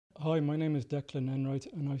Hi, my name is Declan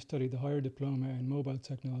and I study the Higher Diploma in Mobile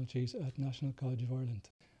Technologies at National College of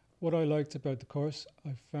Ireland. What I liked about the course,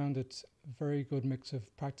 I found it a very good mix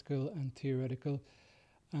of practical and theoretical,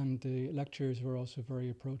 and the lectures were also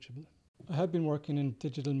very approachable. I had been working in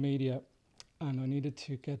digital media and I needed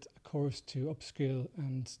to get a course to upskill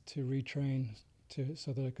and to retrain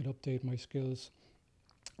so that I could update my skills.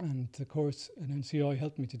 And the course at NCI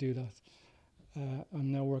helped me to do that.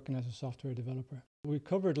 I'm now working as a software developer. We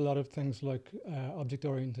covered a lot of things like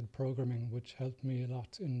object-oriented programming, which helped me a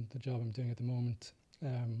lot in the job I'm doing at the moment.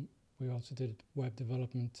 We also did web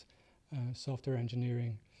development, software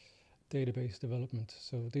engineering, database development.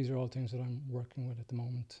 So these are all things that I'm working with at the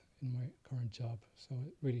moment in my current job. So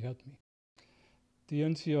it really helped me. The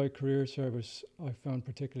NCI Career Service I found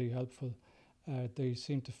particularly helpful. They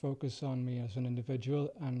seemed to focus on me as an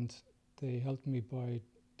individual, and they helped me by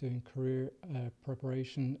doing career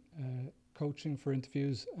preparation, coaching for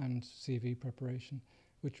interviews and CV preparation,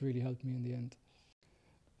 which really helped me in the end.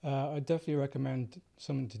 I definitely recommend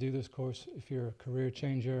someone to do this course if you're a career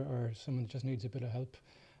changer or someone that just needs a bit of help,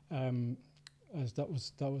 as that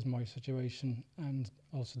was my situation. And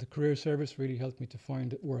also the career service really helped me to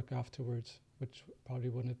find work afterwards, which probably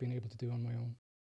wouldn't have been able to do on my own.